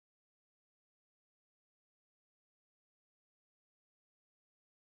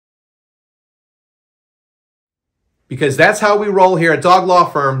Because that's how we roll here at Dog Law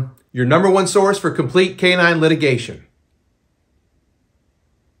Firm, your #1 source for complete canine litigation.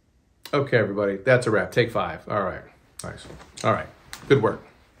 Okay, everybody, that's a wrap. Take 5. All right. Nice. All right. Good work.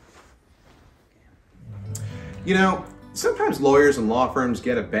 You know, sometimes lawyers and law firms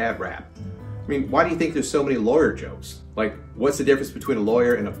get a bad rap. I mean, why do you think there's so many lawyer jokes? Like, what's the difference between a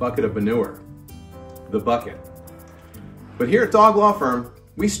lawyer and a bucket of manure? The bucket. But here at Dog Law Firm,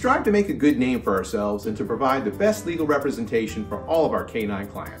 we strive to make a good name for ourselves and to provide the best legal representation for all of our canine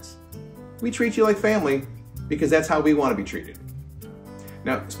clients. We treat you like family because that's how we want to be treated.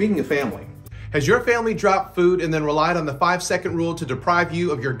 Now, speaking of family, has your family dropped food and then relied on the 5-second rule to deprive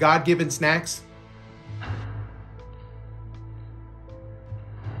you of your God-given snacks?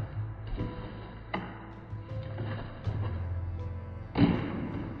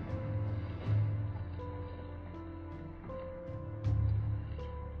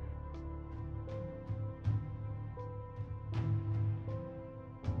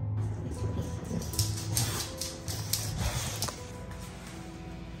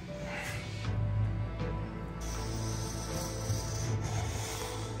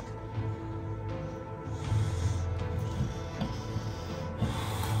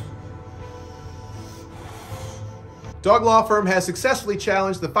 Dog Law Firm has successfully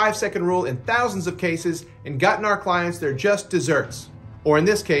challenged the 5-second rule in thousands of cases and gotten our clients their just desserts. Or in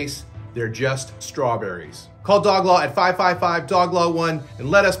this case, they're just strawberries. Call Dog Law at 555-DOG-LAW-1 and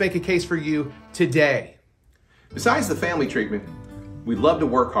let us make a case for you today. Besides the family treatment, we love to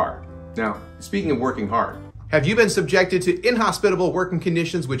work hard. Now, speaking of working hard, have you been subjected to inhospitable working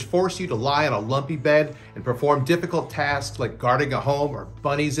conditions which force you to lie on a lumpy bed and perform difficult tasks like guarding a home or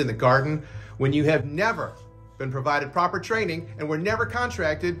bunnies in the garden when you have never been provided proper training and were never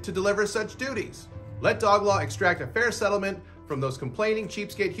contracted to deliver such duties? Let Dog Law extract a fair settlement from those complaining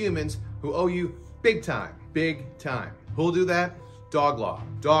cheapskate humans who owe you big time, big time. Who'll do that? Dog Law,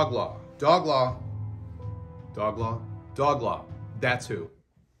 Dog Law, Dog Law, Dog Law, Dog Law. That's who.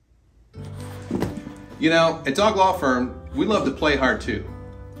 You know, at Dog Law Firm, we love to play hard too.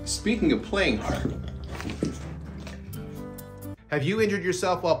 Speaking of playing hard, have you injured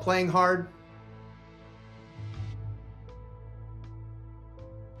yourself while playing hard?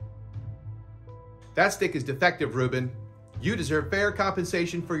 That stick is defective, Reuben. You deserve fair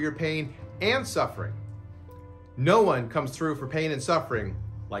compensation for your pain and suffering. No one comes through for pain and suffering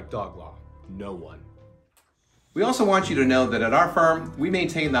like Dog Law. No one. We also want you to know that at our firm, we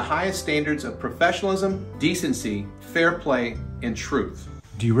maintain the highest standards of professionalism, decency, fair play, and truth.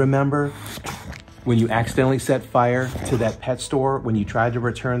 Do you remember when you accidentally set fire to that pet store when you tried to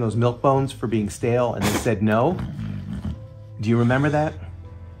return those milk bones for being stale and they said no? Do you remember that?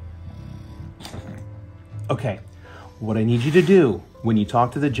 Okay, what I need you to do when you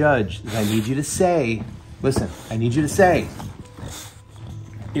talk to the judge is I need you to say, listen, I need you to say,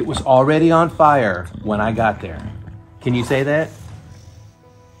 it was already on fire when I got there. Can you say that?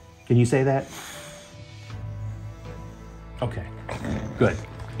 Can you say that? Okay, good.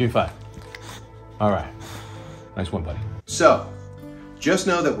 Give me 5. All right, nice one, buddy. So, just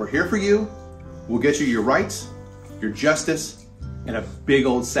know that we're here for you. We'll get you your rights, your justice, and a big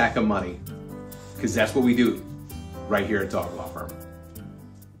old sack of money. Because that's what we do right here at Dog Law Firm.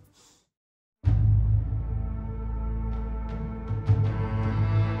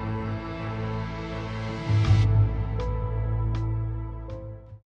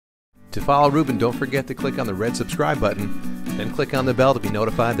 To follow Reuben, don't forget to click on the red subscribe button, then click on the bell to be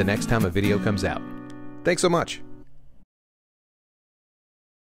notified the next time a video comes out. Thanks so much.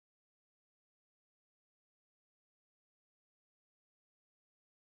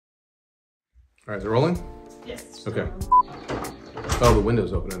 All right, is it rolling? Yes. Okay. Oh, the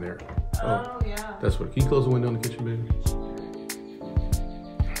window's open in there. Oh, yeah. That's what. Can you close the window in the kitchen, baby?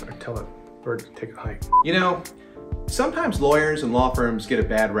 All right, tell that bird to take a hike. You know, sometimes lawyers and law firms get a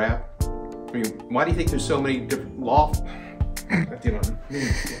bad rap. I mean, why do you think there's so many different law...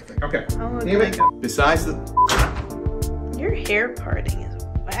 Okay. Damn it. Besides the... Your hair parting is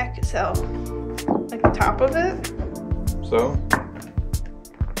whack as hell. Like the top of it? So?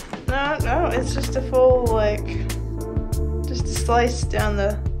 No, it's just a full, like, just a slice down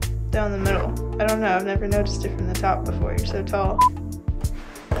the middle. I don't know, I've never noticed it from the top before. You're so tall.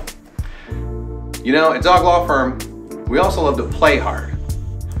 You know, at Dog Law Firm, we also love to play hard.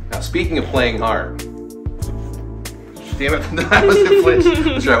 Now, speaking of playing hard, damn it, that was the flinch.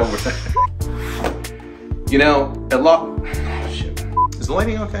 Let's try it one more time. You know, at law, oh shit. Is the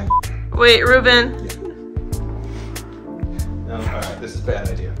lighting okay? Wait, Reuben. Yeah. No, all right, this is a bad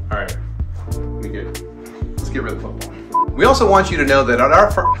idea. All right, let's get rid of the football. We also want you to know that at our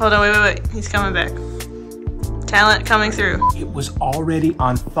firm. Hold on, wait. He's coming back. Talent coming through. It was already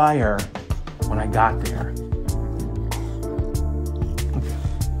on fire when I got there.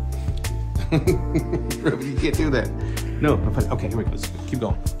 Reuben, you can't do that. No, okay, here we go. Let's keep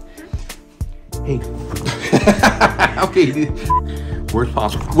going. Hey. Okay. Worst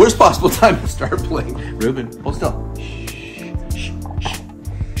possible time to start playing. Reuben, hold still.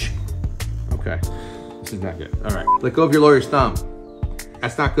 Okay. This is not good. All right. Let go of your lawyer's thumb.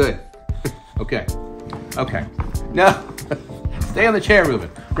 That's not good. Okay. Okay. No. Stay on the chair, Reuben.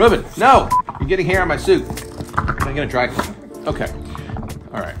 Reuben, no. You're getting hair on my suit. I'm gonna dry clean. Okay.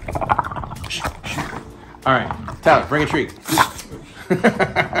 All right. All right. Tyler, bring a treat. We're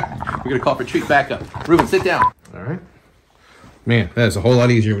gonna call for treat backup. Reuben, sit down. All right. Man, that is a whole lot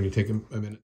easier when you take a minute.